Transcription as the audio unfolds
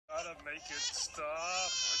Make it stop.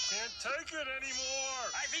 I can't take it anymore.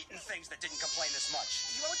 I've eaten things that didn't complain this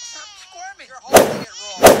much. You won't stop squirming. You're holding it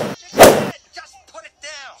wrong. Just put it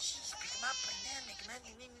down. Pick him up, put him down, make him out.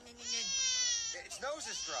 Its nose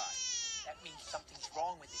is dry. That means something's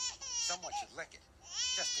wrong with it. Someone should lick it,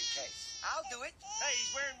 just in case. I'll do it. Hey,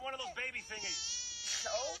 he's wearing one of those baby thingies.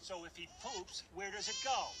 So if he poops, where does it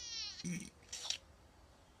go?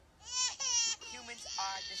 Humans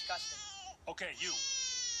are disgusting. Okay, you.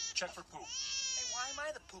 Check for poop. Hey, why am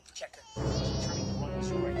I the poop checker? Trying to run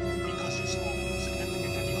this right. Because you're small and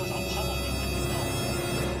significant, and because I'll pummel you if you don't.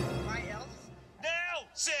 Why else? Now,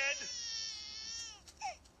 Sid!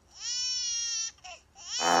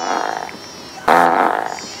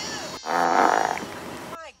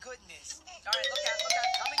 My goodness. All right, look out,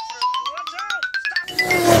 coming through. Watch out! Stop! Stay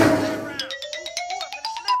around. Ooh, I'm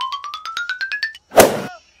gonna slip.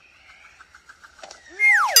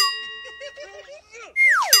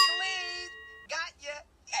 Clean. Got ya.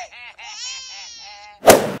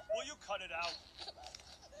 Will you cut it out?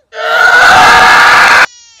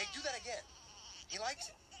 Hey, do that again. He likes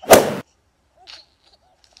it.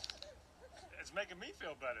 It's making me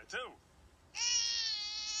feel better, too.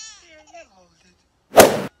 Here, you hold it.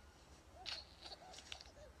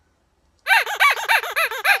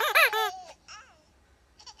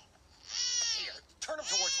 Here, turn him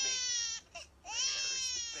towards me. Where's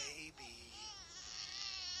the baby?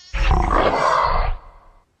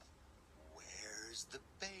 Where's the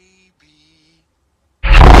baby?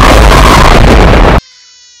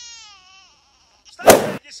 Stop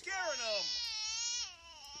it! You're scaring him!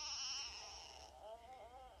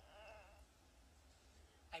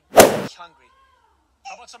 I'm really hungry.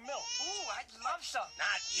 How about some milk? Ooh, I'd love some.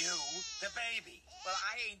 Not you, the baby. Well,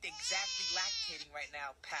 I ain't exactly lactating right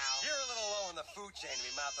now, pal. You're a little low on the food chain to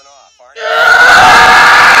be mouthing off, aren't you?